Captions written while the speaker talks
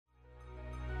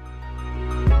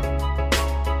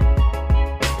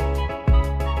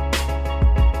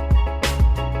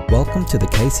Welcome to the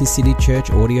Casey City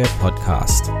Church audio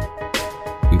podcast.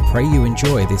 We pray you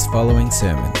enjoy this following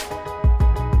sermon.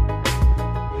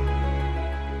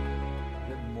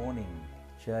 Good morning,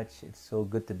 church. It's so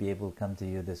good to be able to come to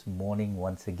you this morning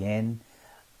once again.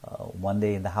 One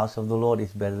day in the house of the Lord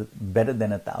is better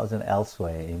than 1,000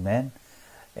 elsewhere. Amen.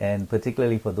 And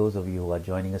particularly for those of you who are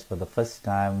joining us for the first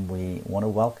time, we want to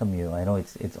welcome you. I know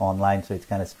it's online, so it's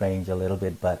kind of strange a little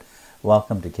bit, but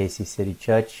welcome to Casey City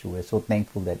Church. We're so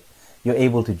thankful that you're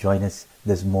able to join us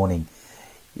this morning.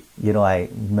 You know, I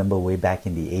remember way back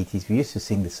in the 80s, we used to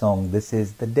sing the song, this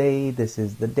is the day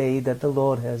that the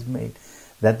Lord has made,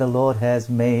 that the Lord has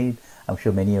made. I'm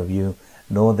sure many of you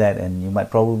know that, and you might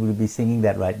probably be singing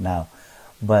that right now.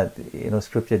 But, you know,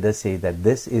 Scripture does say that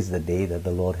this is the day that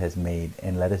the Lord has made,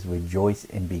 and let us rejoice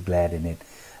and be glad in it.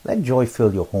 Let joy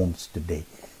fill your homes today.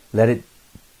 Let it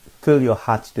fill your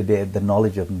hearts today at the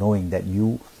knowledge of knowing that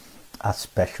you are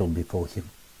special before Him,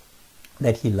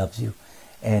 that He loves you.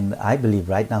 And I believe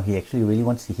right now He actually really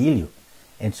wants to heal you.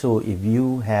 And so if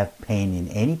you have pain in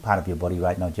any part of your body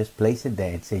right now, just place it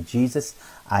there and say, Jesus,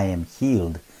 I am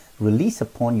healed. Release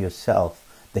upon yourself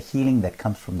the healing that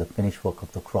comes from the finished work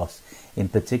of the cross. In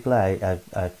particular,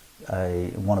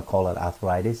 I want to call it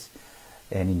arthritis.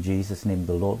 And in Jesus' name,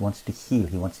 the Lord wants to heal.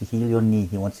 He wants to heal your knee.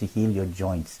 He wants to heal your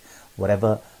joints.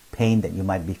 Whatever pain that you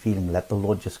might be feeling, let the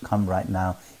Lord just come right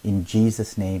now in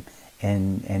Jesus' name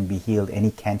and be healed. Any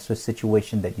cancerous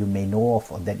situation that you may know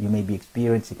of or that you may be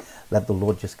experiencing, let the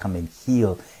Lord just come and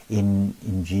heal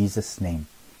in Jesus' name.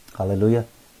 Hallelujah.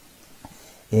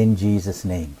 In Jesus'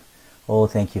 name. Oh,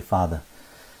 thank you, Father.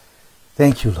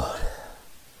 Thank you, Lord.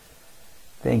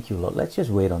 Thank you, Lord. Let's just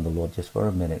wait on the Lord just for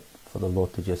a minute, for the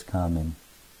Lord to just come and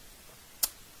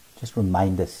just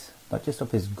remind us, not just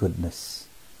of His goodness,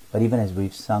 but even as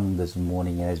we've sung this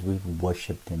morning and as we've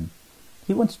worshipped Him,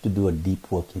 He wants to do a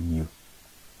deep work in you.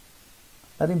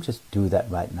 Let Him just do that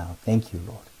right now. Thank you,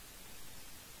 Lord.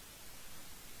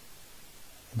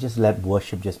 And just let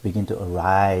worship just begin to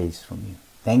arise from you.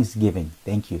 Thanksgiving.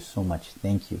 Thank you so much.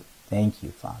 Thank you. Thank you,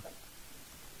 Father.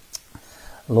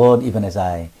 Lord, even as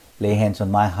I lay hands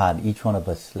on my heart, each one of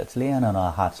us, let's lay hands on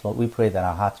our hearts, Lord. We pray that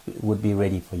our hearts would be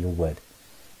ready for your word.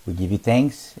 We give you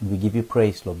thanks and we give you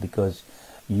praise, Lord, because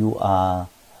you are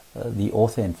the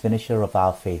author and finisher of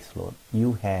our faith, Lord.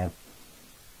 You have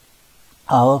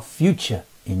our future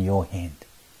in your hand.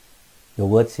 Your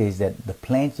word says that the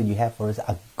plans that you have for us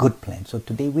are good plans. So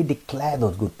today we declare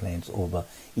those good plans over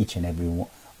each and every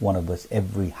one of us,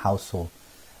 every household.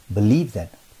 Believe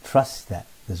that, trust that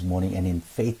this morning, and in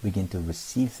faith begin to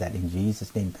receive that in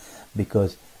Jesus' name,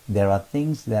 because there are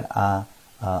things that are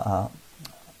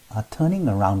turning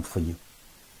around for you.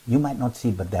 You might not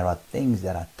see, but there are things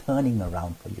that are turning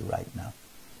around for you right now.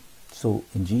 So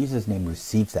in Jesus' name,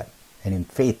 receive that, and in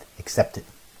faith, accept it.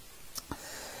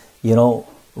 You know,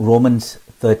 Romans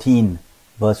 13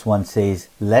 verse 1 says,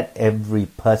 let every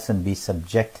person be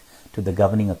subject to the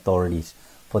governing authorities,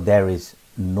 for there is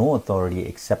no authority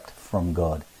except from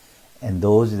God, and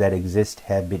those that exist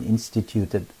have been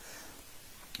instituted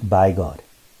by God.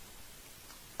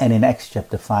 And in Acts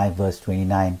chapter 5 verse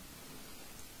 29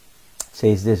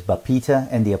 says this, but Peter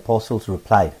and the apostles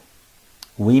replied,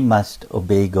 we must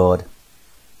obey God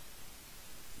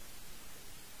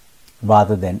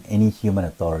rather than any human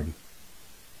authority.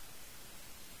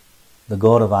 The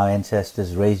God of our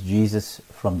ancestors raised Jesus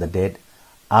from the dead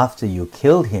after you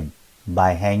killed him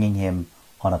by hanging him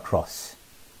on a cross.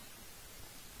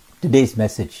 Today's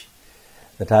message,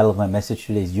 the title of my message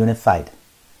today is Unified,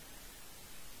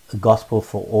 a gospel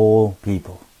for all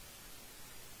people.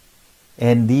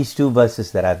 And these two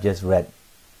verses that I've just read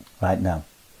right now,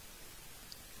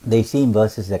 they seem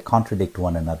verses that contradict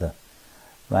one another,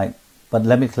 right? But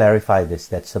let me clarify this,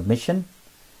 that submission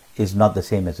is not the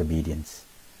same as obedience,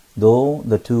 though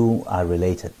the two are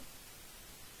related.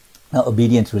 Now,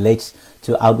 obedience relates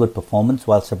to outward performance,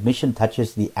 while submission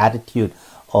touches the attitude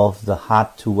of the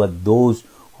heart toward those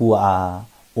who are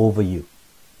over you.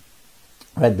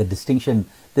 Right? This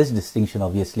distinction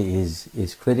obviously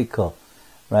is critical,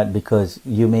 right? Because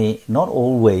you may not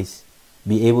always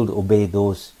be able to obey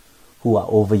those who are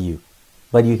over you,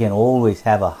 but you can always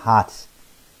have a heart's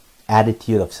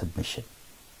attitude of submission.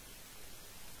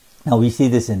 Now we see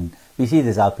this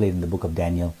outplayed in the book of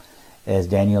Daniel, as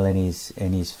Daniel and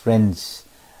his friends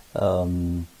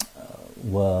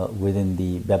were within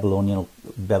the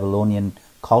Babylonian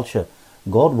culture.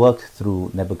 God worked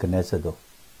through Nebuchadnezzar, though,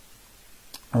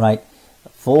 right,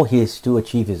 to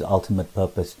achieve his ultimate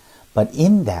purpose. But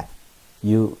in that,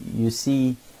 you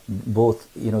see both,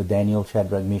 Daniel,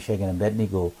 Shadrach, Meshach, and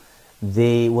Abednego,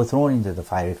 they were thrown into the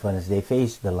fiery furnace. They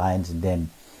faced the lion's den,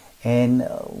 And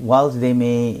whilst they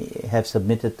may have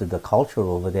submitted to the culture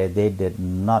over there, they did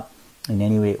not in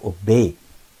any way obey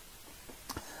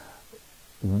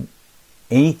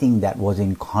anything that was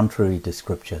in contrary to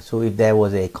Scripture. So if there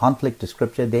was a conflict to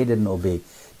Scripture, they didn't obey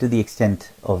to the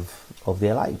extent of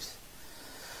their lives.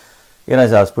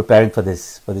 As I was preparing for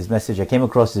this message, I came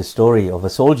across this story of a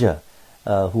soldier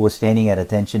who was standing at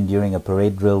attention during a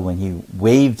parade drill when he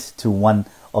waved to one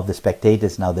of the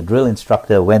spectators. Now the drill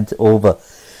instructor went over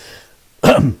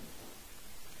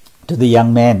to the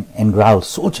young man and growled,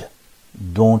 "Soldier,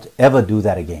 don't ever do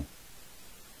that again."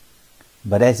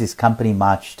 But as his company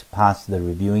marched past the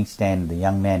reviewing stand, the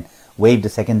young man waved a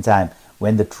second time.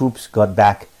 When the troops got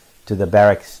back to the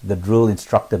barracks, the drill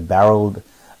instructor barreled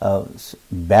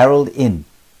in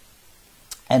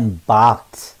and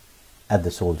barked at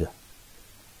the soldier.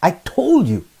 "I told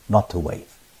you not to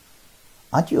wave.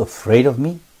 Aren't you afraid of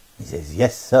me?" He says,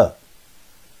 "Yes, sir."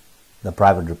 The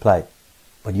private replied,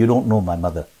 "But you don't know my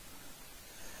mother."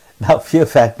 Now, fear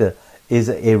factor is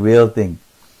a real thing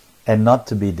and not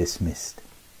to be dismissed.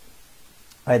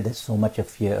 Right? There's so much of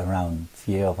fear around.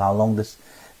 Fear of how long this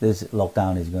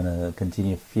lockdown is going to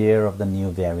continue. Fear of the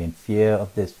new variant. Fear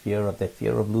of this, fear of that,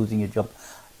 fear of losing your job.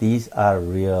 These are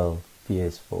real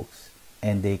fears, folks,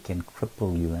 and they can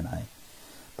cripple you and I.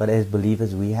 But as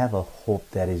believers, we have a hope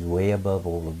that is way above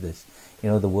all of this.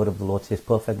 The word of the Lord says,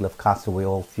 perfect love casts away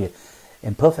all fear.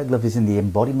 And perfect love is in the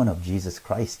embodiment of Jesus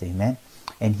Christ, amen?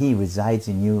 And He resides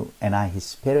in you and I. His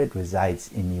Spirit resides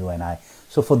in you and I.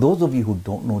 So for those of you who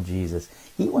don't know Jesus,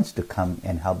 He wants to come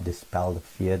and help dispel the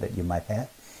fear that you might have.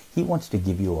 He wants to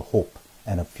give you a hope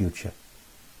and a future.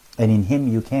 And in Him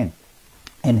you can.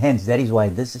 And hence, that is why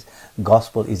this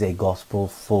gospel is a gospel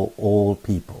for all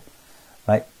people,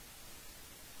 right?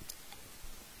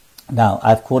 Now,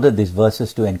 I've quoted these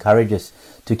verses to encourage us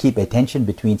to keep a tension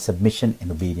between submission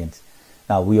and obedience.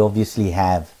 Now, we obviously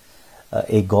have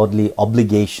a godly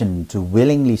obligation to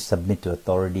willingly submit to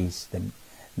authorities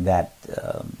that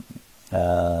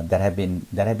have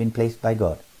been placed by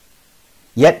God.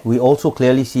 Yet, we also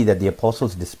clearly see that the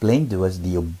apostles displaying to us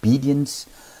the obedience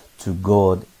to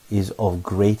God is of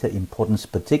greater importance,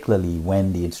 particularly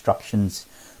when the instructions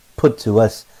put to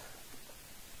us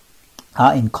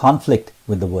are in conflict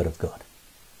with the Word of God.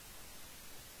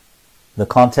 The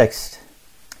context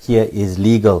here is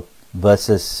legal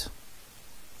versus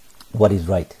what is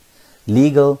right.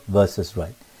 Legal versus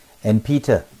right. And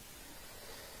Peter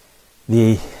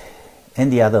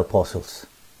and the other apostles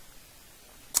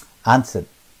answered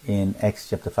in Acts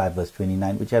chapter 5 verse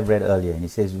 29, which I've read earlier, and he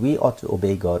says, we ought to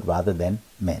obey God rather than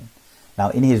men. Now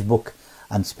in his book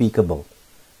Unspeakable,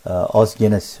 Os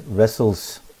Guinness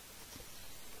wrestles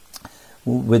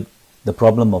with the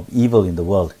problem of evil in the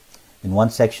world. In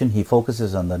one section he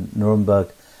focuses on the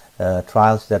Nuremberg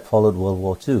trials that followed World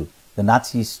War II. The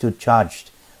Nazis stood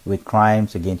charged with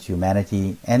crimes against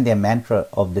humanity, and their mantra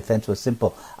of defense was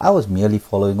simple: I was merely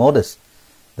following orders.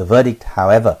 The verdict,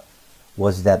 however,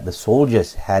 was that the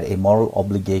soldiers had a moral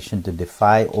obligation to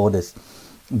defy orders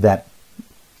that,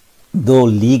 though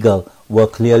legal, were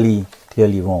clearly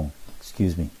wrong.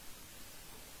 Excuse me.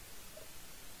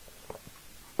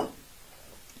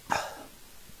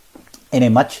 In a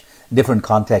much different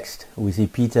context, we see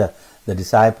Peter, the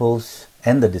disciples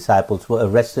were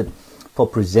arrested for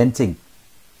presenting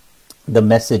the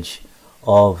message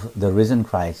of the risen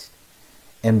Christ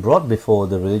and brought before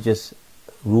the religious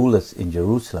rulers in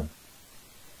Jerusalem.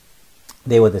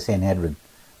 They were the Sanhedrin,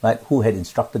 right, who had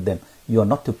instructed them, you are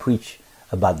not to preach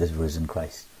about this risen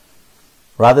Christ.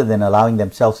 Rather than allowing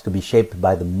themselves to be shaped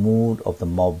by the mood of the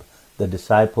mob, the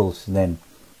disciples then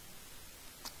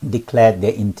declared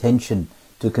their intention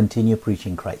to continue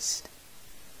preaching Christ.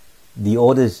 The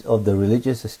orders of the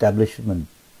religious establishment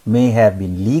may have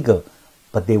been legal,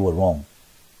 but they were wrong.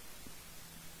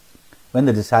 When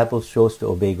the disciples chose to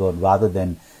obey God rather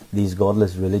than these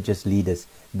godless religious leaders,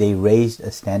 they raised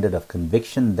a standard of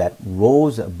conviction that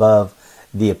rose above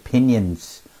the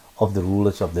opinions of the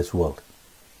rulers of this world.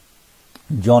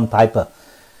 John Piper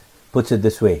puts it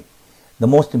this way: the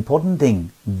most important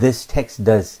thing this text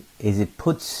does is it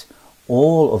puts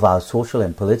all of our social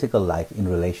and political life in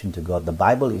relation to God. The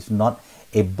Bible is not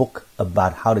a book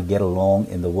about how to get along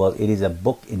in the world. It is a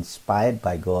book inspired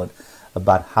by God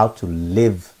about how to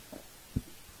live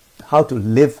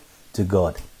to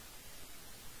God.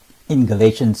 In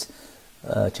Galatians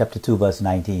chapter 2 verse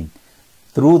 19,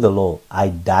 through the law I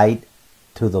died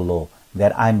to the law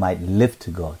that I might live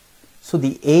to God. So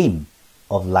the aim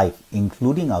of life,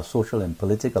 including our social and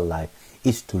political life,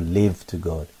 is to live to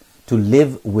God, to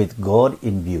live with God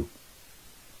in view,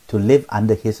 to live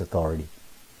under His authority.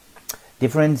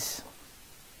 Difference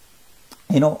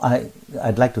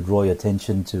I'd like to draw your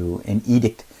attention to an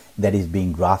edict that is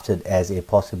being drafted as a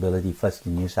possibility, first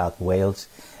in New South Wales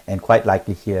and quite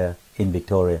likely here in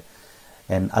Victoria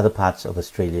and other parts of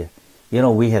Australia.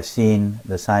 We have seen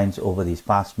the signs over these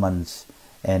past months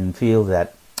and feel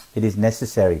that it is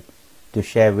necessary to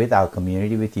share with our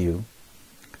community, with you,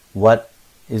 what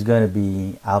is going to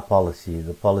be our policy,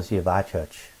 the policy of our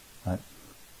church. Right?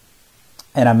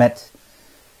 And I met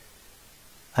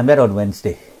on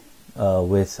Wednesday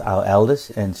with our elders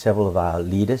and several of our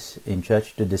leaders in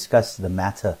church to discuss the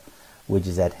matter which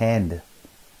is at hand,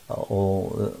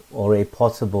 or a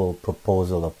possible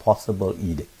proposal, a possible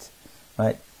edict,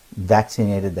 right?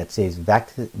 Vaccinated, that says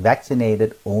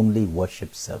vaccinated only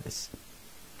worship service,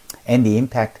 and the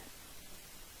impact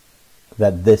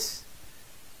that this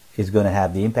is going to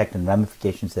have, the impact and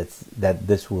ramifications that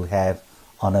this will have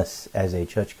on us as a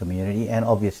church community, and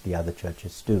obviously other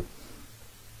churches too.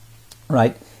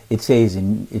 Right? It says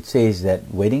that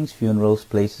weddings, funerals,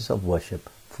 places of worship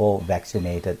for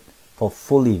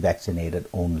fully vaccinated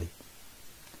only.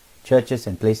 Churches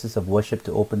and places of worship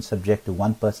to open subject to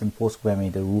 1 person per square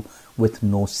meter rule with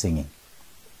no singing.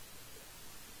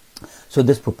 So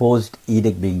this proposed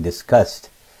edict being discussed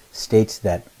states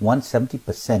that once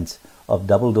 70% of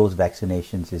double dose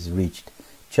vaccinations is reached,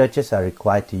 churches are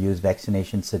required to use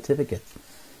vaccination certificates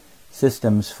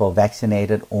systems for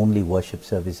vaccinated only worship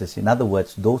services. In other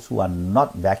words, those who are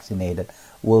not vaccinated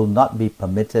will not be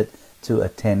permitted to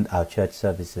attend our church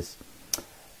services.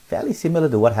 Fairly similar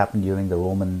to what happened during the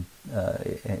Roman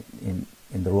in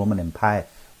the Roman Empire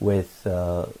with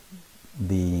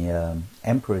the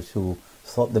emperors who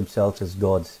thought themselves as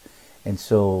gods, and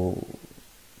so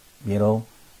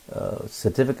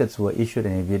certificates were issued,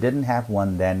 and if you didn't have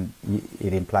one, then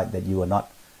it implied that you were not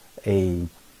a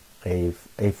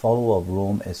follower of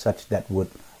Rome as such, that would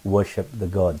worship the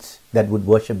gods, that would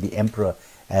worship the emperor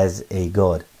as a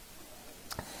god.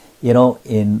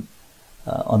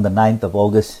 On the 9th of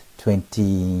August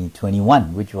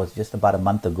 2021, which was just about a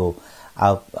month ago,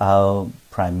 our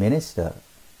Prime Minister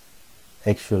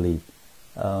actually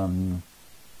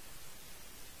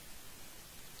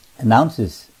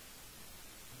announces,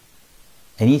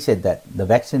 and he said that the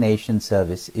vaccination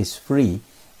service is free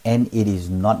and it is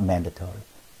not mandatory.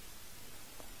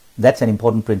 That's an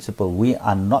important principle. We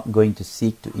are not going to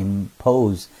seek to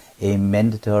impose a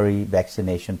mandatory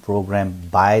vaccination program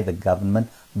by the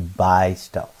government by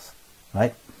stealth,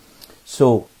 right?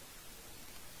 So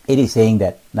it is saying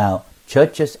that now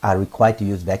churches are required to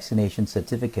use vaccination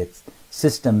certificates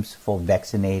systems for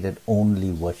vaccinated only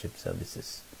worship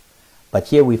services. But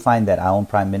here we find that our own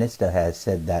Prime Minister has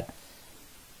said that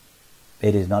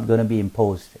it is not going to be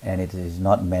imposed and it is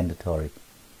not mandatory.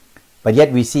 But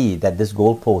yet we see that this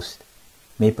goalpost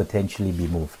may potentially be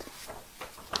moved.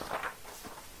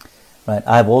 Right.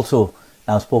 I've also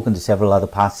now spoken to several other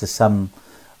pastors, some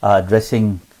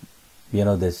addressing,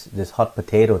 this hot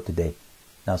potato today.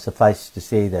 Now, suffice to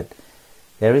say that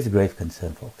there is grave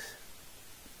concern, folks,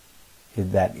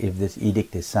 that if this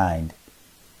edict is signed,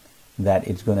 that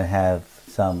it's going to have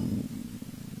some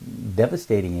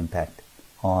devastating impact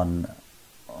on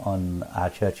our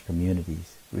church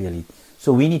communities, really.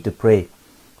 So we need to pray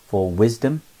for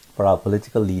wisdom for our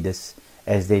political leaders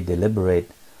as they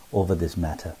deliberate over this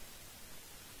matter.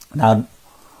 Now,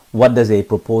 what does a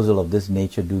proposal of this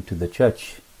nature do to the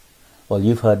church? Well,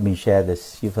 you've heard me share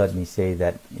this. You've heard me say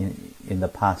that in the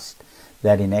past,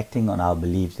 that in acting on our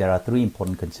beliefs, there are 3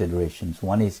 important considerations.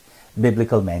 One is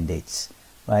biblical mandates,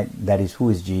 right? That is, who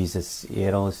is Jesus?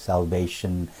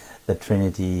 Salvation, the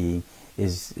Trinity.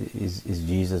 Is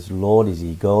Jesus Lord? Is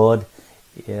He God?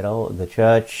 The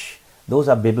church. Those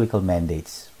are biblical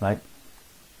mandates, right?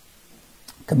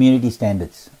 Community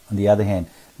standards, on the other hand,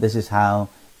 this is how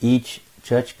each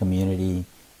church community,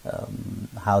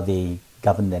 how they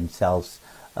govern themselves,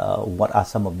 what are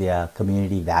some of their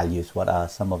community values, what are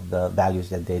some of the values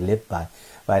that they live by,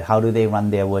 right? How do they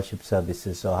run their worship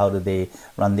services, or how do they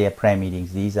run their prayer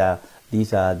meetings? These are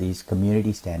these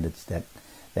community standards that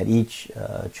each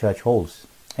church holds,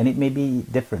 and it may be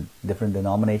different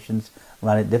denominations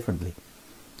run it differently.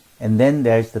 And then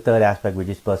there's the third aspect, which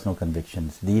is personal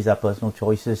convictions. These are personal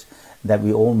choices that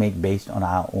we all make based on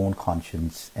our own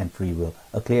conscience and free will.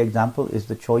 A clear example is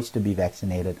the choice to be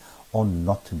vaccinated or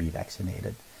not to be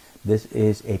vaccinated. This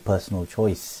is a personal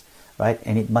choice, right?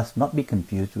 And it must not be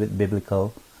confused with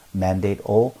biblical mandate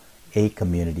or a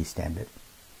community standard.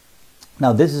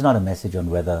 Now, this is not a message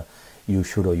on whether you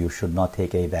should or you should not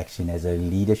take a vaccine. As a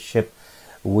leadership,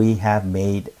 we have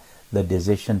made the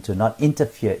decision to not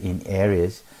interfere in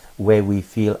areas where we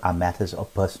feel are matters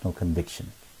of personal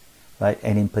conviction, right?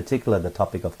 And in particular, the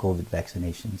topic of COVID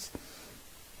vaccinations.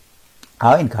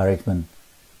 Our encouragement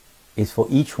is for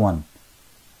each one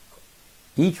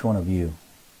of you,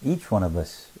 each one of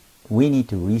us. We need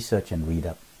to research and read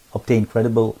up, obtain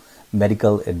credible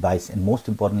medical advice, and most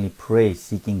importantly, pray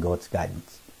seeking God's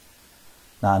guidance.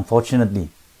 Now, unfortunately,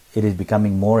 it is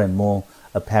becoming more and more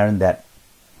apparent that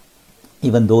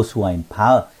even those who are in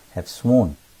power have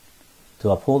sworn to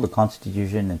uphold the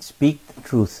Constitution and speak the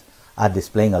truth are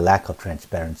displaying a lack of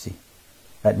transparency.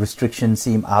 That restrictions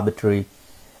seem arbitrary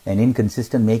and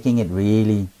inconsistent, making it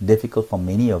really difficult for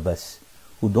many of us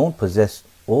who don't possess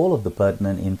all of the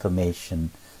pertinent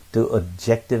information to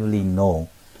objectively know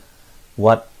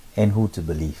what and who to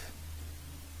believe.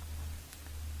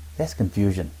 There's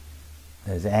confusion,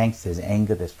 there's angst, there's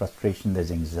anger, there's frustration,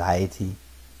 there's anxiety,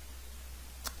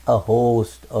 a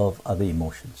host of other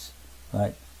emotions,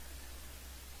 right?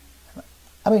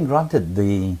 I mean, granted,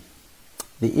 the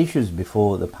issues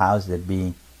before the powers that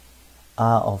be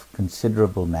are of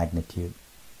considerable magnitude,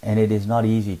 and it is not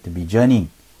easy to be journeying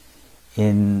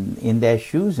in their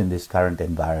shoes in this current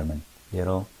environment,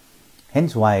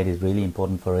 Hence why it is really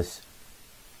important for us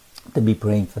to be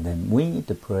praying for them. We need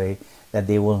to pray that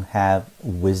they will have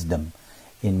wisdom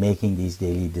in making these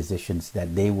daily decisions,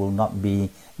 that they will not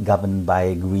be governed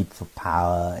by greed for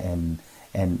power and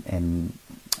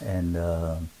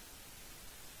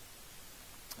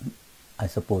I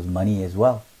suppose money as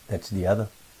well. That's the other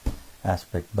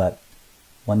aspect. But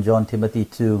 1 John Timothy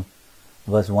 2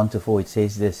 verse 1-4, it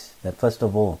says this, that first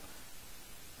of all,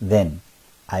 then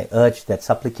I urge that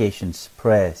supplications,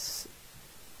 prayers,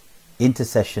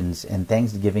 intercessions, and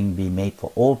thanksgiving be made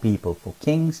for all people, for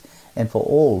kings, and for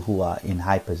all who are in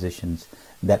high positions,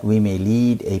 that we may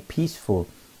lead a peaceful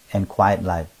and quiet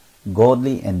life,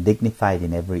 godly and dignified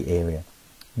in every area.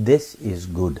 This is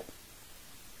good,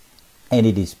 and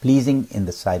it is pleasing in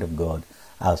the sight of God,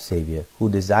 our Savior, who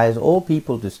desires all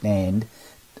people to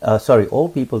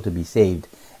be saved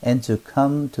and to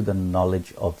come to the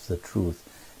knowledge of the truth.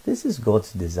 This is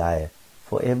God's desire,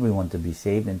 for everyone to be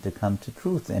saved and to come to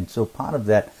truth. And so part of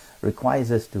that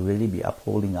requires us to really be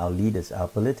upholding our leaders, our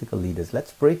political leaders.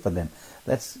 Let's pray for them.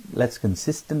 Let's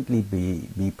consistently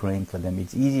be praying for them.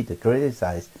 It's easy to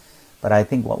criticize, but I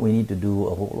think what we need to do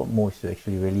a whole lot more is to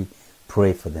actually really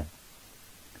pray for them.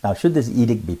 Now, should this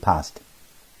edict be passed,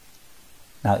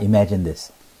 now imagine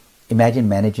this. Imagine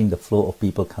managing the flow of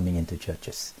people coming into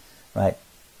churches, right?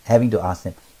 Having to ask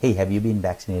them, hey, have you been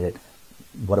vaccinated?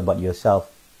 What about yourself?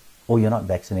 Oh, you're not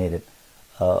vaccinated.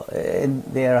 And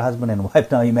they're a husband and wife.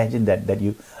 Now imagine that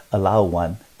you allow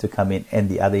one to come in and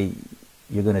the other,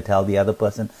 you're going to tell the other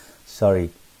person, sorry,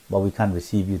 but we can't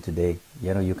receive you today.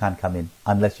 You can't come in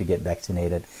unless you get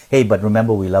vaccinated. Hey, but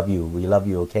remember, we love you. We love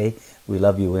you, okay? We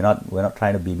love you. We're not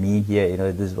trying to be mean here.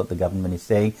 This is what the government is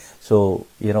saying. So,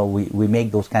 we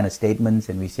make those kind of statements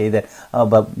and we say that, oh,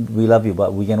 but we love you,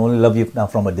 but we can only love you now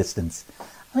from a distance.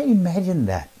 I mean, imagine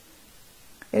that.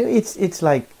 It's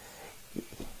like,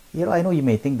 I know you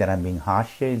may think that I'm being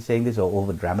harsh here in saying this or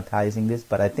over dramatizing this,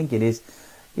 but I think it's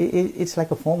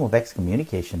like a form of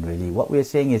excommunication, really. What we're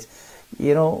saying is,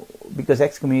 because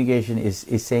excommunication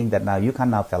is saying that now you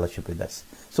can't now fellowship with us.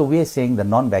 So we are saying the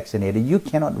non-vaccinated, you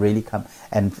cannot really come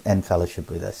and fellowship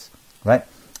with us, right?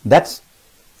 That's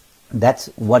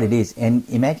what it is. And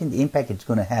imagine the impact it's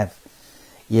going to have,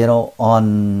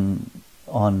 on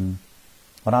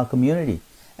our community.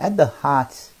 At the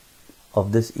heart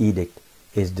of this edict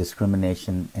is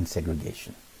discrimination and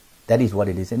segregation. That is what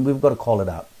it is, and we've got to call it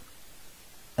out.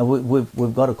 And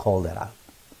we've got to call that out,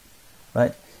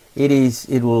 right?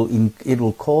 It will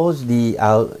cause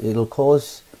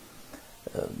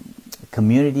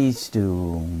communities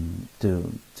to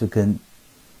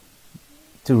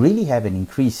really have an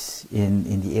increase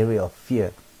in the area of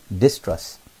fear,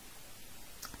 distrust.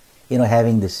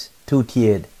 Having this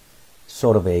two-tiered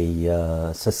sort of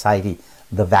a society,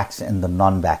 the vax and the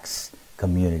non-vax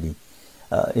community.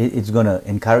 It's going to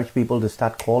encourage people to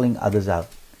start calling others out.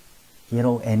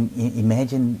 And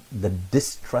imagine the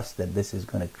distrust that this is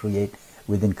going to create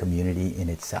within community in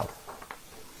itself.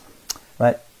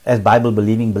 Right? As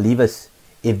Bible-believing believers,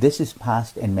 if this is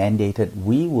passed and mandated,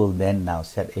 we will then now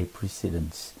set a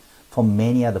precedence for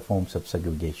many other forms of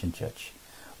segregation, church.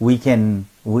 We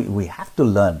have to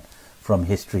learn from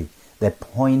history that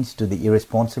often points to the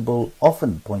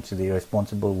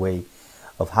irresponsible way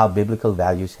of how biblical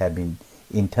values have been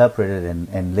interpreted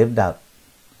and lived out,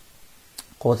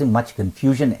 causing much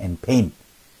confusion and pain,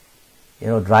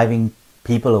 driving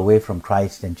people away from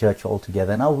Christ and church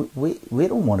altogether. Now, we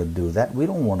don't want to do that. We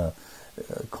don't want to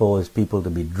cause people to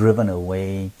be driven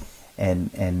away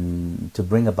and to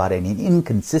bring about an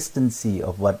inconsistency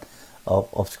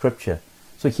of Scripture.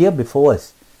 So here before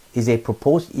us, is a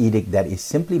proposed edict that is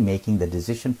simply making the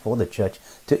decision for the church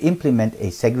to implement a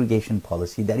segregation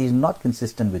policy that is not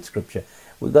consistent with Scripture.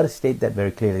 We've got to state that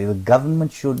very clearly. The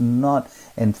government should not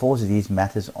enforce these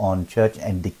matters on church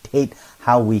and dictate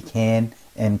how we can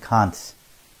and can't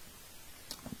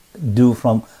do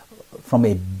from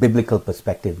a biblical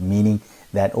perspective, meaning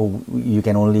that you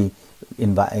can only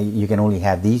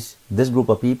have this group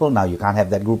of people, now you can't have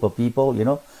that group of people.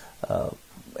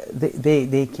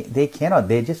 They cannot.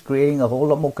 They're just creating a whole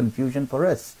lot more confusion for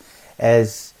us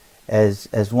as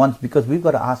ones, because we've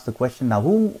got to ask the question now,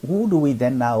 who do we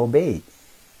then now obey?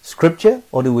 Scripture,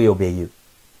 or do we obey you?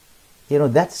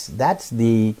 That's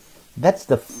the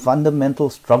fundamental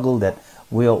struggle that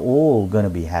we are all going to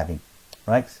be having,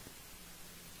 right?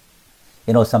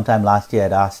 Sometime last year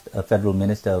I'd asked a federal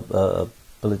minister, a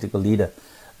political leader,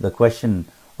 the question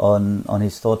on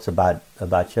his thoughts about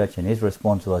church, and his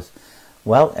response was,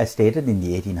 well, as stated in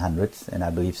the 1800s, and I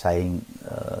believe citing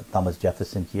Thomas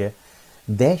Jefferson here,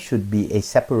 there should be a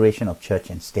separation of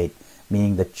church and state,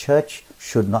 meaning the church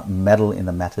should not meddle in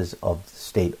the matters of the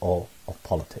state or of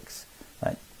politics,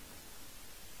 right?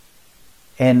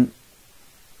 And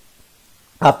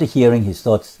after hearing his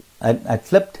thoughts, I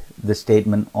flipped the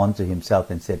statement onto himself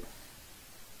and said,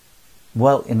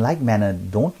 well, in like manner,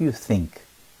 don't you think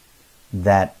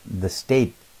that the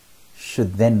state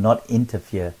should then not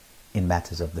interfere in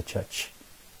matters of the church?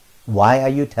 Why are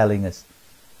you telling us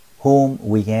whom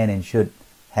we can and should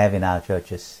have in our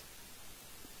churches?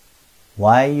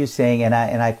 Why are you saying, and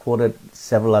I quoted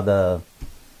several other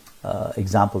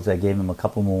examples. I gave him a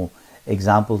couple more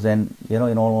examples, and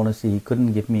in all honesty, he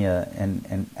couldn't give me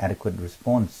an adequate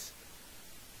response,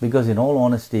 because in all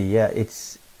honesty,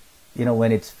 it's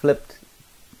when it's flipped,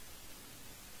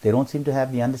 they don't seem to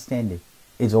have the understanding.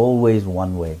 It's always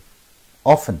one way.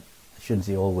 Often, I shouldn't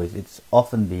say always, it's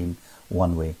often been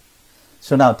one way.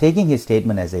 So now, taking his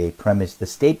statement as a premise, the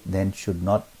state then should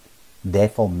not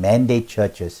therefore mandate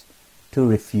churches to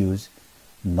refuse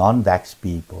non-vax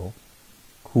people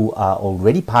who are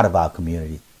already part of our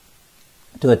community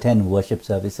to attend worship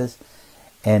services,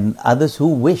 and others who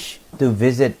wish to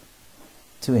visit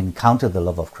to encounter the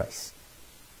love of Christ.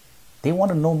 They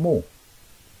want to know more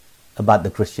about the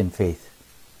Christian faith.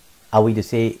 Are we to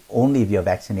say only if you're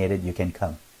vaccinated you can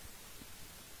come?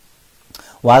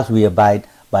 Whilst we abide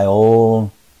by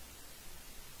all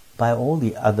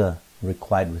the other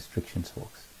required restrictions,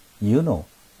 folks.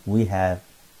 We have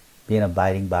been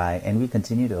abiding by, and we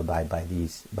continue to abide by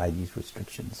these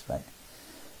restrictions, right?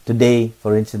 Today,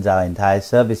 for instance, our entire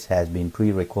service has been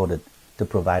pre-recorded to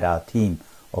provide our team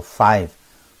of 5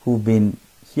 who've been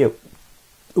here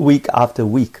week after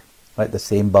week, right? The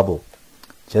same bubble,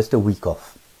 just a week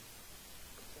off,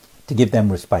 to give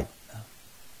them respite.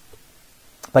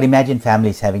 But imagine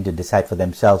families having to decide for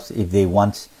themselves if they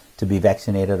want to be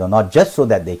vaccinated or not, just so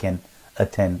that they can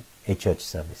attend a church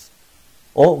service,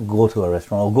 or go to a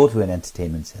restaurant, or go to an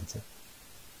entertainment center.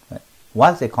 Right?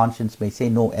 Whilst their conscience may say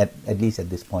no, at least at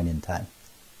this point in time.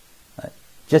 Right?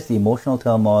 Just the emotional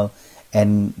turmoil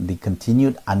and the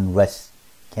continued unrest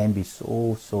can be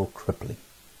so crippling.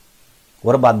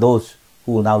 What about those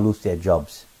who will now lose their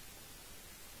jobs?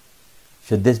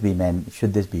 Should this be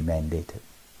mandated?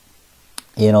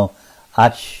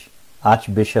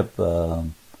 Archbishop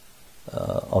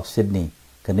of Sydney,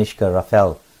 Kanishka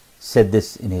Raphael, said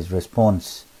this in his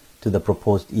response to the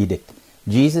proposed edict.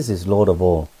 Jesus is Lord of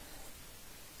all,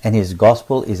 and his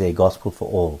gospel is a gospel for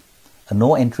all. A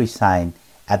no entry sign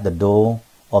at the door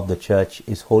of the church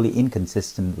is wholly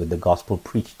inconsistent with the gospel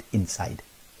preached inside.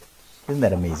 Isn't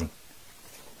that amazing?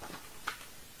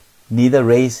 Neither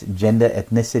race, gender,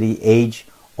 ethnicity, age,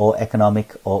 or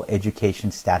economic or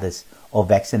education status or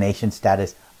vaccination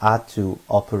status are to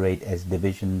operate as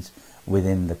divisions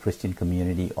within the Christian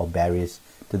community or barriers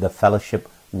to the fellowship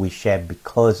we share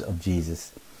because of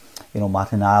Jesus.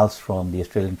 Martin Iles from the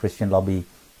Australian Christian Lobby,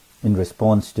 in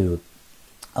response to,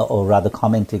 or rather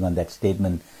commenting on that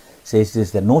statement, says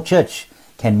this, that no church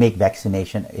can make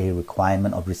vaccination a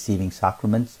requirement of receiving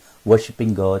sacraments,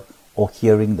 worshipping God, or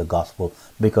hearing the gospel,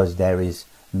 because there is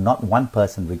not one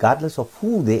person, regardless of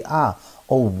who they are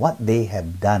or what they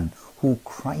have done, who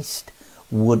Christ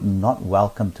would not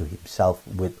welcome to himself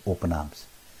with open arms.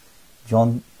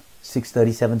 John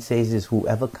 6:37 says this,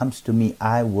 whoever comes to me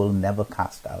I will never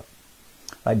cast out.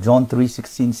 Right? John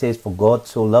 3:16 says, for God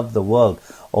so loved the world,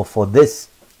 or for this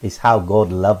is how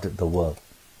God loved the world.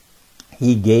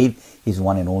 He gave his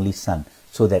one and only Son,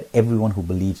 so that everyone who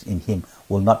believes in him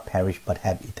will not perish but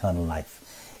have eternal life.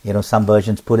 Some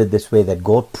versions put it this way, that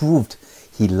God proved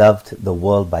he loved the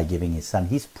world by giving his Son.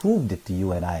 He's proved it to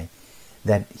you and I,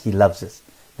 that he loves us,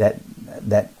 that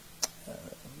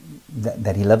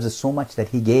that He loves us so much that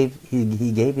He gave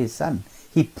His Son.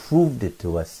 He proved it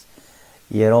to us.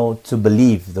 To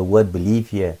believe, the word believe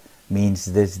here means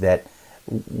this, that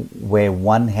where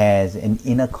one has an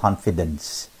inner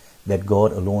confidence that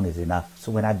God alone is enough.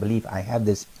 So when I believe, I have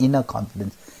this inner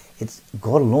confidence. It's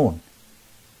God alone.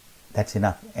 That's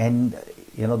enough. And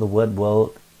the word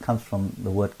world comes from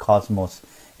the word cosmos.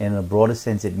 And in a broader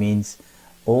sense, it means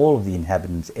all of the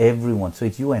inhabitants, everyone. So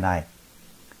it's you and I.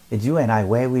 It's you and I,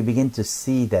 where we begin to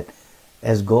see that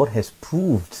as God has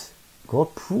proved,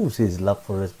 God proves His love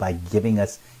for us by giving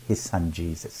us His Son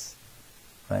Jesus.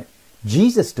 Right?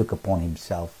 Jesus took upon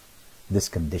Himself this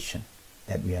condition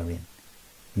that we are in.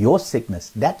 Your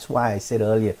sickness. That's why I said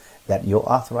earlier that your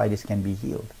arthritis can be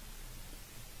healed.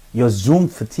 Your Zoom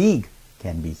fatigue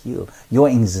can be healed. Your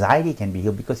anxiety can be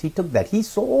healed, because He took that. He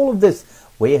saw all of this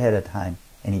way ahead of time,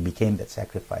 and He became that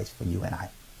sacrifice for you and I.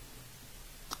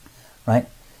 Right?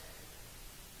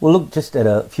 We'll look just at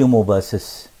a few more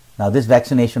verses. Now, this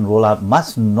vaccination rollout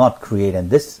must not create, and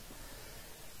this,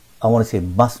 I want to say,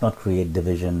 must not create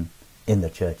division in the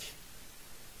church.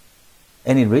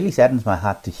 And it really saddens my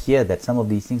heart to hear that some of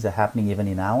these things are happening even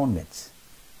in our own midst.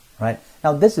 Right?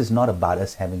 Now, this is not about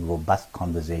us having robust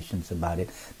conversations about it.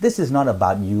 This is not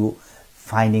about you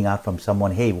finding out from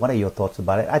someone, hey, what are your thoughts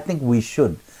about it? I think we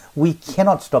should. We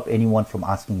cannot stop anyone from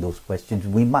asking those questions.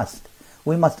 We must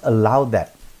allow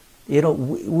that.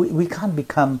 We can't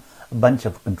become a bunch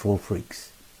of control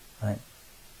freaks. Right?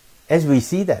 As we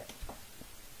see that,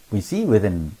 we see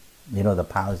within, the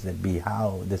powers that be,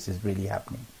 how this is really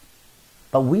happening.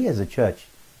 But we as a church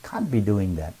can't be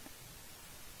doing that.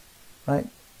 Right?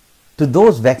 To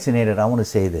those vaccinated, I want to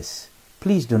say this.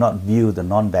 Please do not view the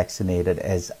non-vaccinated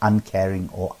as uncaring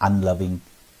or unloving.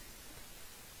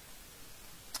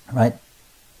 Right?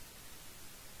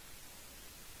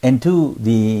 And to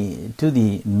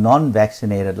the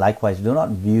non-vaccinated, likewise, do not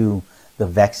view the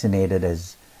vaccinated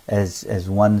as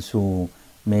ones who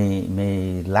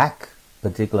may lack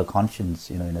particular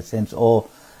conscience, in a sense, or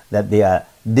that they are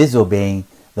disobeying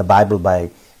the Bible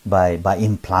by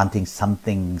implanting some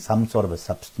sort of a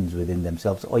substance within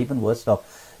themselves, or even worse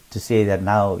off, to say that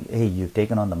now, hey, you've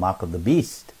taken on the mark of the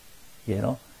beast,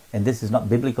 and this is not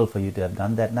biblical for you to have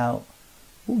done that. Now,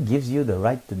 who gives you the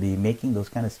right to be making those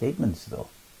kind of statements, though?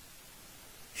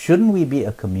 Shouldn't we be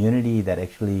a community that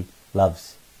actually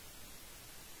loves?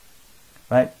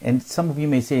 Right? And some of you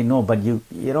may say, no, but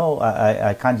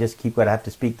I can't just keep quiet, I have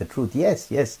to speak the truth.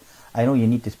 Yes, I know you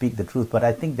need to speak the truth, but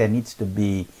I think there needs to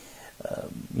be,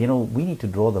 we need to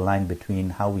draw the line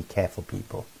between how we care for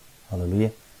people.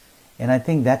 Hallelujah. And I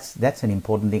think that's an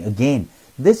important thing. Again,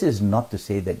 this is not to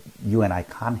say that you and I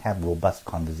can't have robust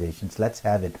conversations. Let's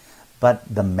have it. But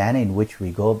the manner in which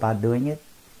we go about doing it,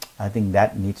 I think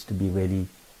that needs to be really,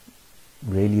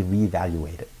 really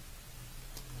reevaluated,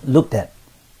 looked at.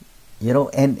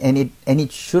 And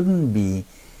it shouldn't be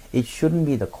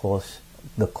the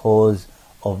cause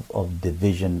of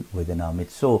division within our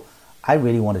midst. So I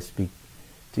really want to speak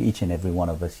to each and every one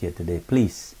of us here today.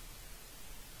 Please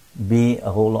be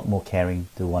a whole lot more caring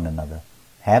to one another.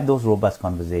 Have those robust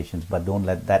conversations, but don't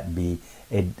let that be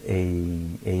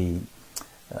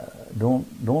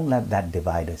don't let that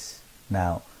divide us.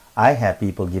 Now, I have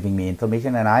people giving me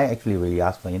information, and I actually really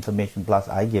ask for information, plus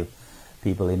I give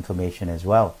people information as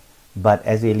well. But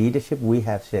as a leadership, we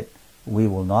have said we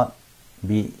will not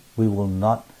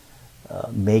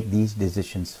make these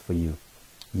decisions for you.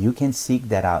 You can seek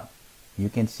that out. You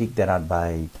can seek that out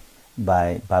by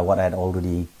what I've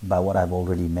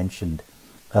already mentioned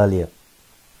earlier.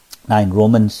 Now, in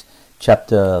Romans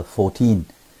chapter 14,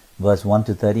 verse 1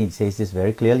 to 13, it says this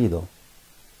very clearly, though.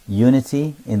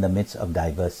 Unity in the midst of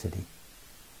diversity.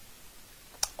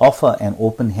 Offer an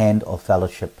open hand of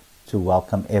fellowship to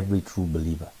welcome every true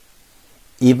believer,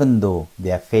 even though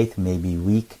their faith may be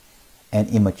weak and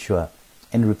immature,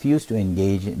 and refuse to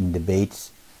engage in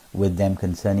debates with them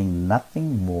concerning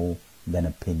nothing more than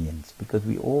opinions, because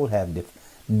we all have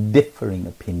differing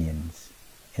opinions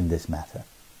in this matter.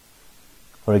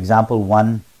 For example,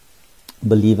 one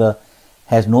believer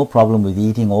has no problem with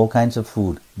eating all kinds of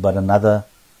food, but another,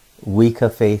 weaker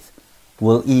faith,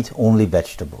 will eat only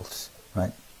vegetables,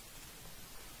 right?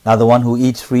 Now, the one who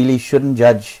eats freely shouldn't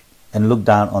judge and look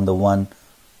down on the one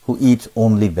who eats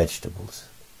only vegetables,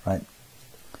 right?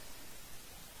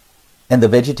 And the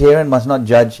vegetarian must not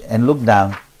judge and look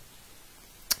down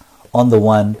on the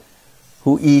one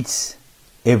who eats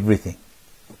everything.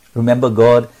 Remember,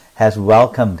 God has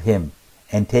welcomed him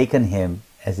and taken him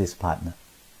as his partner.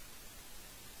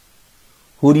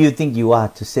 Who do you think you are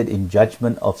to sit in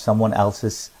judgment of someone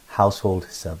else's household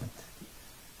servant?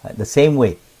 Right? The same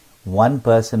way, One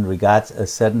person regards a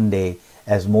certain day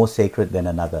as more sacred than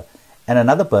another, and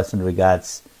another person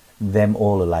regards them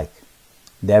all alike.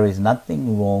 There is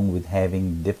nothing wrong with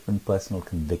having different personal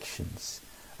convictions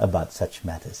about such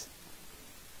matters.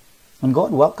 And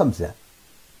God welcomes that.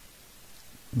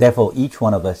 Therefore, each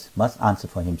one of us must answer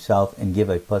for himself and give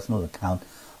a personal account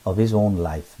of his own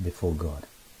life before God.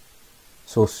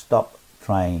 So stop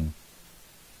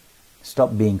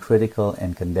being critical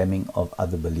and condemning of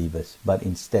other believers, but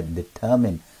instead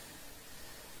determine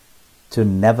to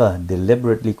never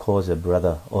deliberately cause a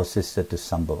brother or sister to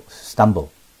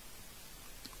stumble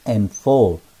and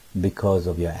fall because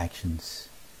of your actions.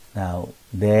 Now,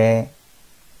 there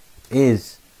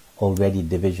is already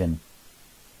division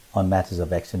on matters of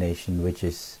vaccination, which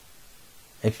is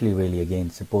actually really, again,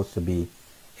 supposed to be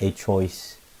a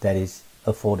choice that is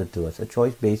afforded to us, a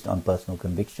choice based on personal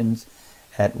convictions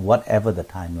at whatever the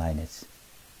timeline is.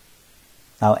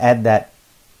 Now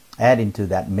add into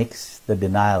that mix the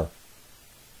denial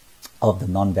of the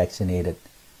non-vaccinated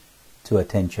to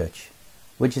attend church,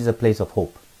 which is a place of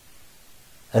hope,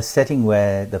 a setting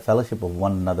where the fellowship of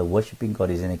one another worshiping God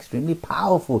is an extremely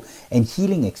powerful and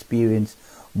healing experience,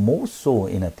 more so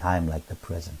in a time like the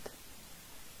present.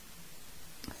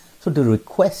 So to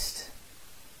request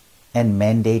and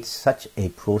mandate such a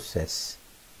process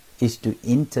is to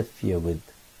interfere with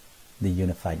the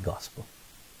unified gospel,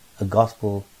 a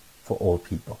gospel for all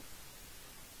people.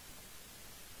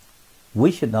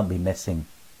 We should not be messing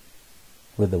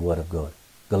with the Word of God.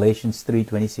 Galatians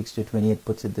 3:26-28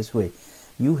 puts it this way: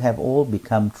 you have all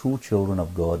become true children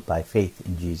of God by faith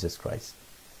in Jesus Christ.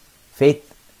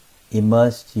 Faith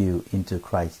immersed you into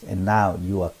Christ, and now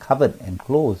you are covered and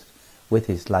clothed with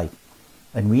His life.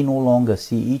 And we no longer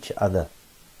see each other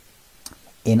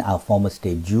in our former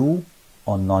state, Jew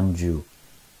or non-Jew,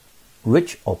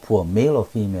 rich or poor, male or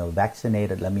female,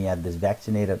 vaccinated, let me add this,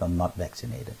 vaccinated or not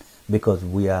vaccinated, because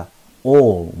we are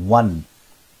all one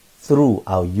through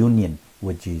our union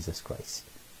with Jesus Christ.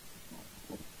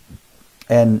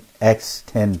 And Acts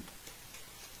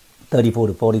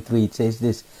 10:34-43, it says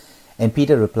this: and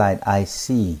Peter replied, I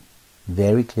see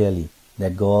very clearly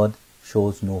that God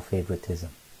shows no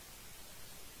favoritism.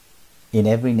 In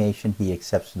every nation he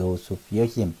accepts those who fear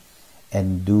him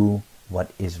and do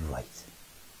what is right.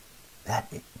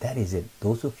 That is it.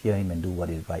 Those who fear him and do what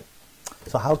is right.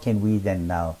 So how can we then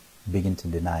now begin to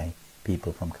deny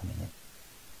people from coming in?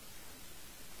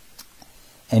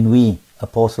 And we,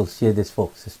 apostles, hear this,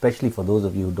 folks, especially for those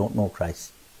of you who don't know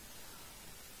Christ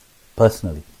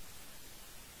personally.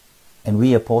 And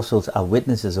we, apostles, are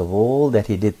witnesses of all that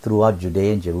he did throughout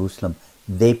Judea and Jerusalem.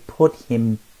 They put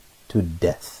him to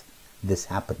death. This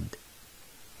happened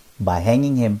by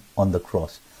hanging him on the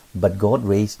cross. But God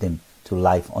raised him to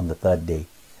life on the third day.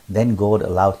 Then God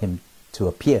allowed him to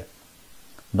appear,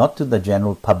 not to the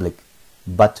general public,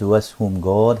 but to us whom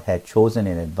God had chosen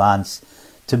in advance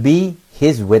to be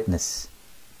his witness.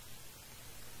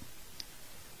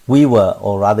 We were,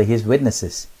 or rather his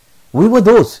witnesses. We were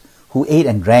those who ate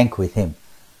and drank with him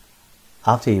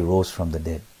after he rose from the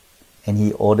dead. And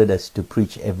he ordered us to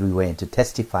preach everywhere and to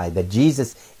testify that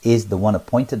Jesus is the one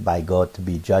appointed by God to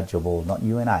be judge of all, not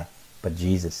you and I, but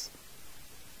Jesus,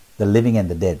 the living and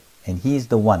the dead. And he is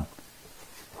the one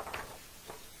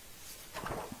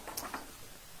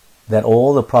that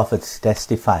all the prophets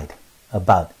testified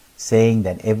about, saying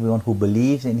that everyone who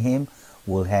believes in him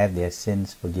will have their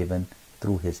sins forgiven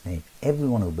through his name.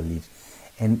 Everyone who believes.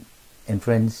 And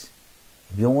friends,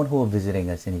 if you're one who are visiting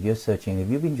us, and if you're searching, if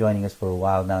you've been joining us for a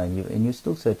while now and you're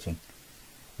still searching,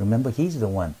 remember he's the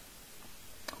one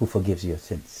who forgives your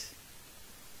sins.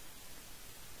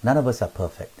 None of us are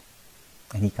perfect.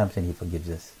 And he comes and he forgives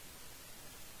us.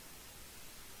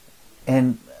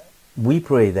 And we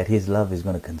pray that his love is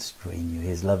going to constrain you.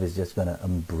 His love is just going to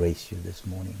embrace you this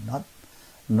morning.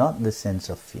 Not the sense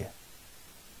of fear.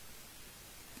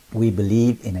 We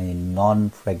believe in a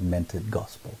non-fragmented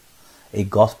gospel. A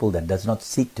gospel that does not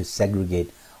seek to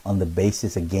segregate on the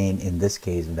basis, again, in this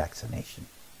case, vaccination.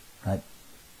 Right?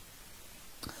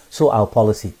 So our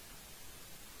policy.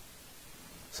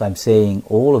 So I'm saying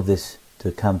all of this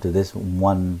to come to this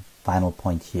one final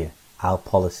point here. Our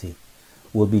policy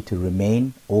will be to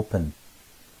remain open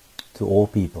to all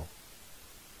people,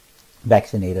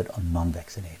 vaccinated or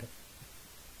non-vaccinated.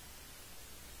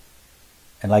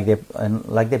 And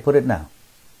like they put it now,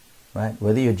 right?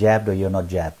 Whether you're jabbed or you're not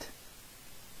jabbed,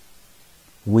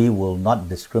 we will not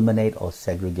discriminate or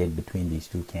segregate between these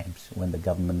two camps when the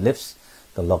government lifts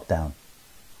the lockdown.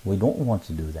 We don't want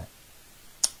to do that.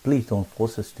 Please don't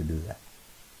force us to do that.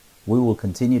 We will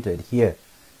continue to adhere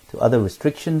to other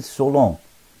restrictions so long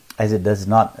as it does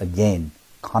not, again,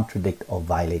 contradict or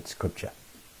violate Scripture.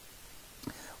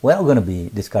 We're not going to be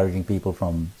discouraging people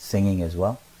from singing as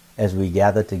well as we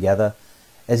gather together,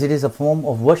 as it is a form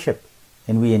of worship,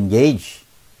 and we engage.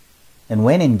 And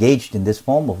when engaged in this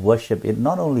form of worship, it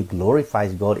not only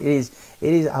glorifies God, it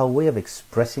is our way of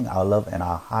expressing our love and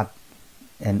our heart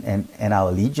and our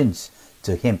allegiance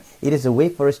to Him. It is a way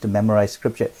for us to memorize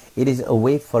Scripture. It is a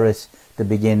way for us to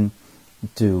begin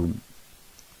to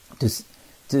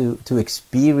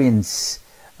experience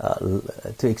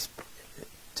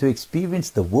to experience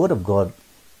the Word of God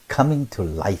coming to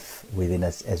life within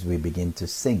us as we begin to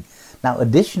sing. Now,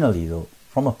 additionally, though,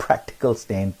 from a practical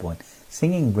standpoint,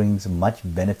 singing brings much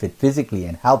benefit physically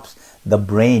and helps the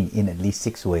brain in at least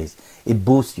 6 ways. It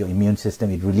boosts your immune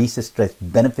system, it releases stress,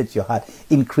 benefits your heart,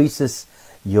 increases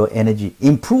your energy,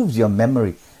 improves your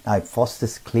memory. Now, it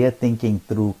fosters clear thinking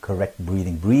through correct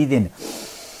breathing. Breathe in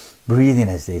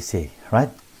as they say, right?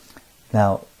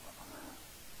 Now,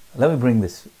 let me bring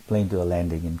this plane to a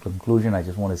landing. In conclusion, I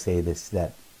just want to say this,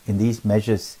 that in these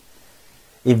measures,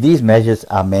 if these measures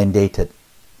are mandated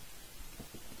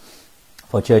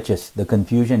for churches, the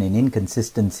confusion and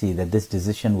inconsistency that this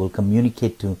decision will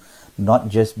communicate to not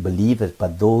just believers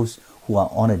but those who are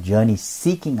on a journey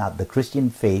seeking out the Christian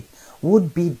faith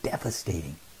would be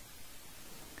devastating.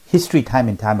 History, time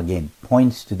and time again,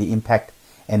 points to the impact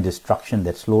and destruction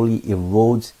that slowly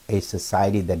erodes a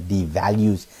society that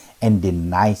devalues and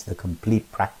denies the complete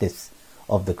practice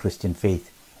of the Christian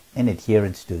faith and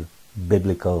adherence to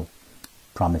biblical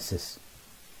promises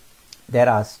that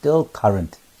are still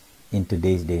current in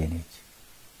today's day and age.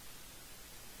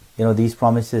 You know, these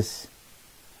promises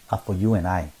are for you and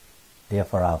I. They are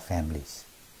for our families.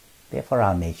 They are for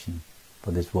our nation,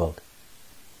 for this world.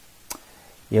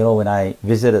 You know, when I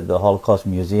visited the Holocaust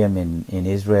Museum in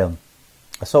Israel,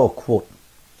 I saw a quote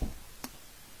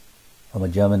from a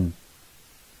German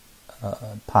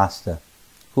pastor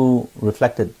who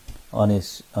reflected on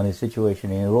his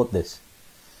situation, and he wrote this.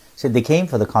 He said, "They came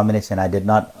for the communists and I did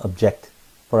not object,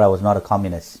 for I was not a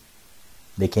communist.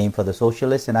 They came for the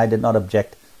socialists and I did not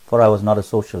object, for I was not a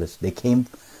socialist. They came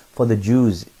for the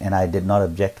Jews and I did not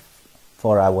object,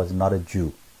 for I was not a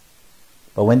Jew.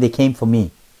 But when they came for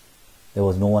me, there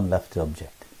was no one left to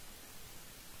object."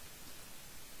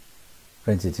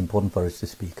 Friends, it's important for us to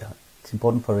speak out. It's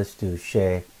important for us to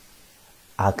share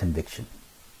our conviction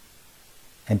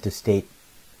and to state,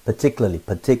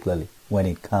 particularly when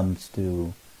it comes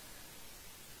to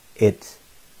it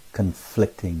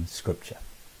conflicting Scripture.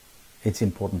 It's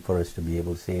important for us to be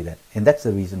able to say that. And that's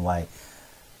the reason why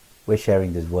we're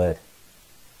sharing this word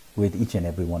with each and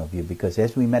every one of you. Because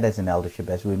as we met as an eldership,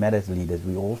 as we met as leaders,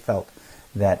 we all felt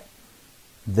that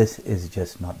this is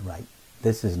just not right.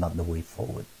 This is not the way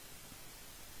forward.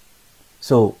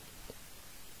 So,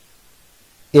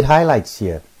 it highlights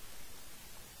here,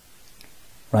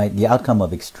 right, the outcome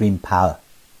of extreme power,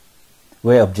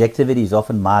 where objectivity is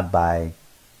often marred by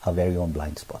our very own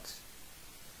blind spots.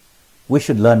 We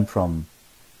should learn from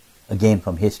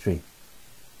history,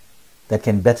 that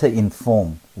can better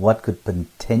inform what could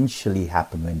potentially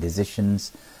happen when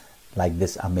decisions like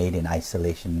this are made in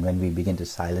isolation, when we begin to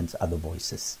silence other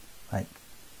voices, right?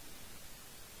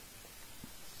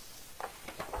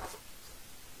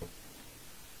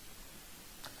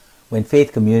 When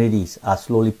faith communities are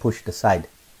slowly pushed aside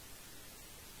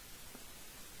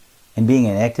and being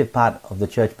an active part of the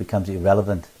church becomes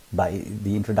irrelevant by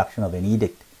the introduction of an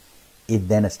edict, it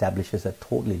then establishes a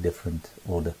totally different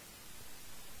order.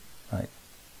 Right?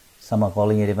 Some are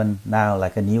calling it even now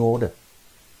like a new order.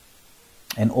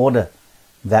 An order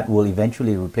that will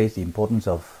eventually replace the importance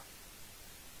of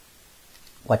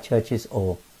what churches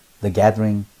or the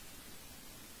gathering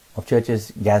of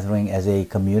churches gathering as a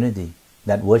community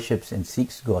that worships and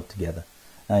seeks God together.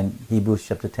 And Hebrews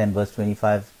chapter 10 verse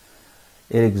 25,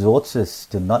 it exhorts us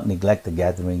to not neglect the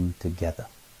gathering together.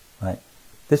 Right?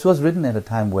 This was written at a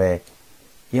time where,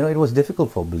 it was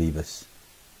difficult for believers.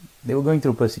 They were going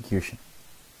through persecution.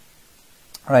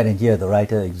 Right, and here the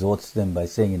writer exhorts them by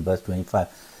saying in verse 25,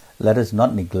 "Let us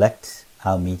not neglect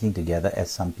our meeting together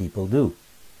as some people do,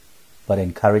 but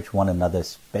encourage one another,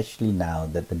 especially now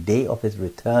that the day of His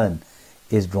return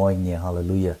is drawing near."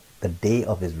 Hallelujah. The day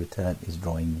of His return is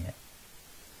drawing near.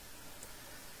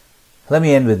 Let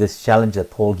me end with this challenge that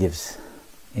Paul gives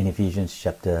in Ephesians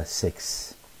chapter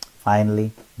 6.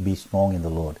 "Finally, be strong in the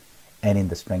Lord and in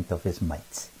the strength of His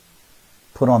might.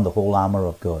 Put on the whole armor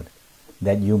of God,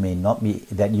 that you may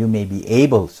be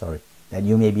able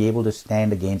to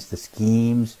stand against the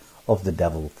schemes of the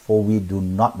devil. For we do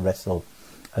not wrestle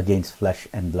against flesh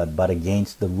and blood, but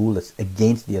against the rulers,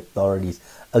 against the authorities,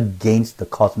 against the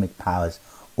cosmic powers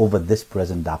over this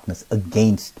present darkness,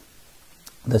 against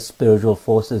the spiritual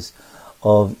forces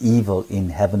of evil in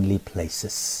heavenly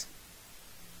places.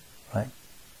 Right?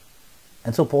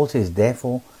 And so Paul says,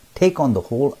 therefore, take on the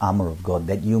whole armor of God,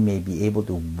 that you may be able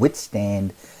to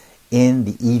withstand in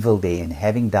the evil day, and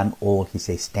having done all, he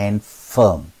says, stand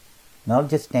firm. Not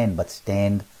just stand, but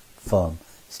stand firm.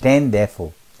 Stand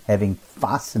therefore, having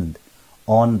fastened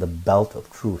on the belt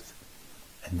of truth.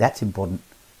 And that's important.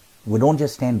 We don't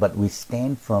just stand, but we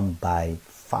stand firm by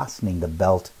fastening the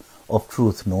belt of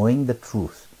truth, knowing the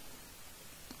truth,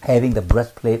 having the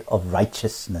breastplate of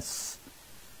righteousness,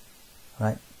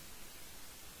 right?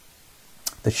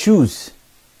 The shoes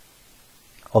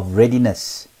of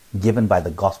readiness given by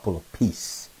the gospel of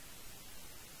peace.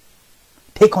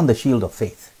 Take on the shield of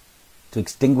faith to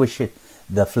extinguish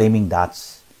the flaming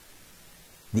darts,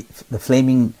 the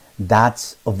flaming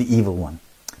darts of the evil one.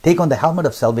 Take on the helmet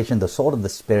of salvation, the sword of the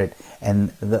Spirit,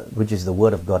 which is the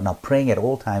word of God. Now praying at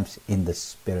all times in the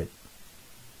Spirit.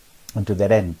 And to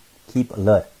that end, keep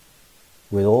alert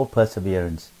with all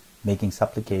perseverance, making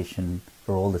supplication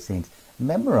for all the saints.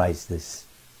 Memorize these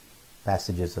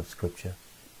passages of Scripture.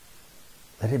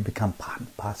 Let it become part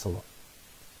and parcel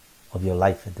of your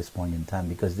life at this point in time,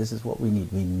 because this is what we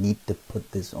need. We need to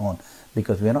put this on,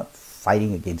 because we are not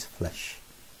fighting against flesh,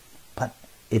 but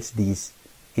it's these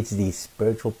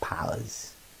spiritual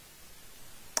powers.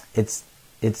 It's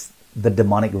the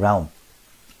demonic realm.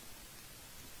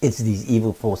 It's these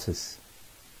evil forces.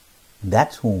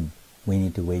 That's whom we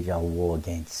need to wage our war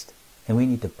against. And we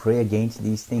need to pray against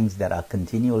these things that are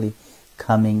continually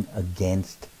coming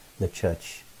against the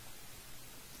church,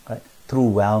 right? Through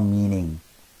well-meaning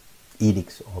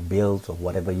edicts or bills or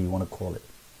whatever you want to call it.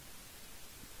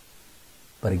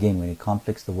 But again, when it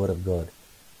conflicts the Word of God,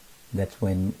 that's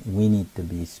when we need to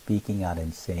be speaking out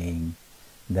and saying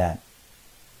that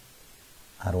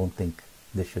I don't think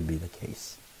this should be the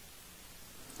case.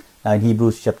 Now in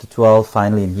Hebrews chapter 12,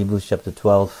 finally in Hebrews chapter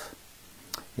 12,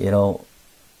 it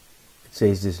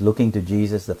says this, looking to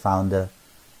Jesus, the founder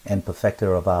and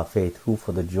perfecter of our faith, who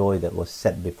for the joy that was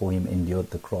set before him endured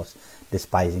the cross,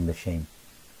 despising the shame.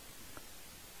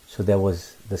 So there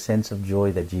was the sense of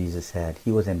joy that Jesus had.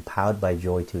 He was empowered by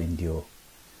joy to endure.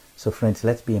 So friends,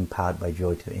 let's be empowered by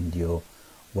joy to endure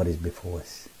what is before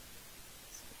us.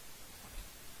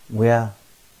 We are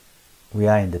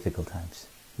in difficult times.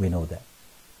 We know that.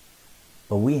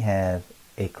 But we have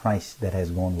a Christ that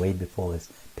has gone way before us,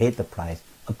 paid the price,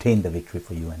 obtained the victory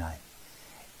for you and I.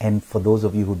 And for those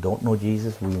of you who don't know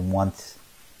Jesus, we want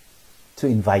to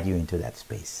invite you into that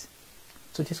space.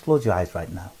 So just close your eyes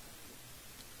right now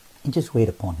and just wait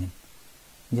upon Him.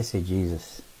 And just say,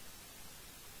 Jesus,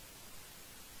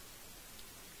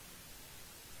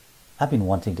 I've been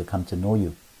wanting to come to know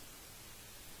you.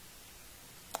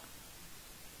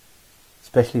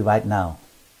 Especially right now,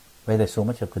 where there's so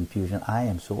much of confusion. I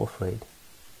am so afraid.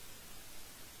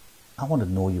 I want to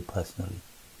know you personally.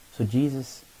 So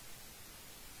Jesus,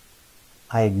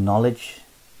 I acknowledge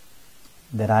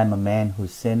that I'm a man who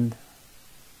sinned.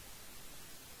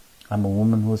 I'm a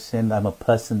woman who sinned. I'm a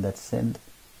person that sinned.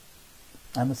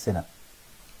 I'm a sinner.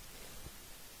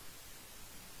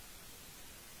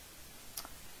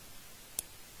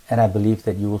 And I believe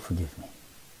that you will forgive me.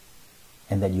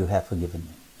 And that you have forgiven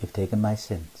me. You've taken my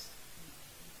sins.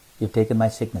 You've taken my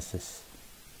sicknesses.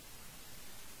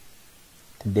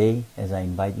 Today, as I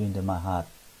invite you into my heart,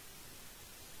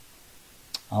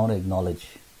 I want to acknowledge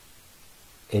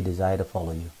a desire to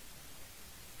follow you.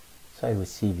 So I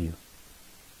receive you.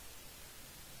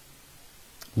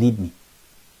 Lead me,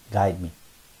 guide me,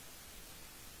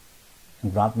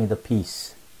 and grant me the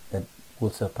peace that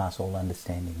will surpass all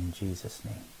understanding in Jesus'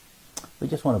 name. We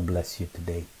just want to bless you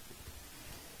today.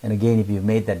 And again, if you've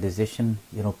made that decision,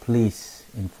 please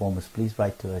inform us. Please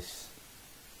write to us.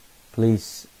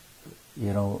 Please,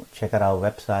 check out our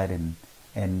website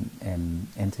and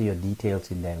enter your details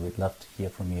in there. We'd love to hear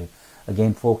from you.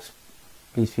 Again, folks,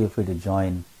 please feel free to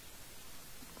join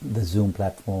the Zoom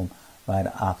platform right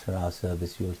after our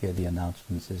service. You'll hear the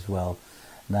announcements as well.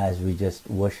 Now, as we just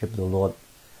worship the Lord,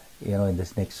 in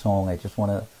this next song, I just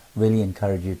want to really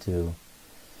encourage you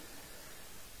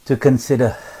to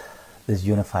consider this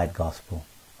unified gospel.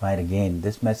 Right? Again,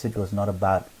 this message was not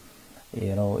about,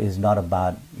 is not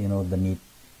about, the need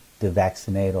to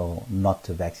vaccinate or not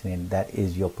to vaccinate. That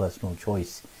is your personal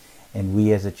choice. And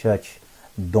we as a church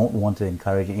don't want to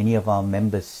encourage any of our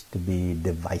members to be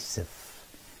divisive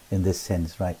in this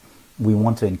sense, right? We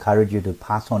want to encourage you to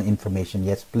pass on information.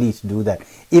 Yes, please do that.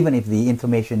 Even if the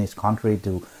information is contrary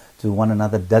to one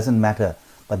another, doesn't matter.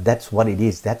 But that's what it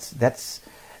is. That's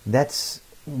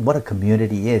what a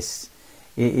community is.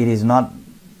 It is not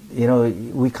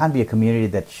we can't be a community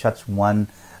that shuts one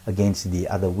against the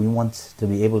other. We want to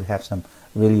be able to have some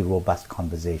really robust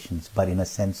conversations, but in a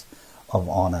sense of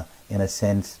honor, in a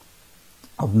sense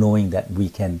of knowing that we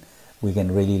can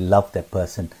really love that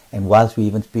person. And whilst we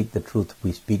even speak the truth,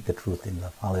 we speak the truth in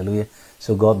love. Hallelujah.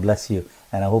 So God bless you.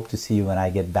 And I hope to see you when I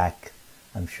get back,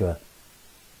 I'm sure.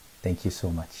 Thank you so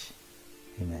much.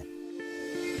 Amen.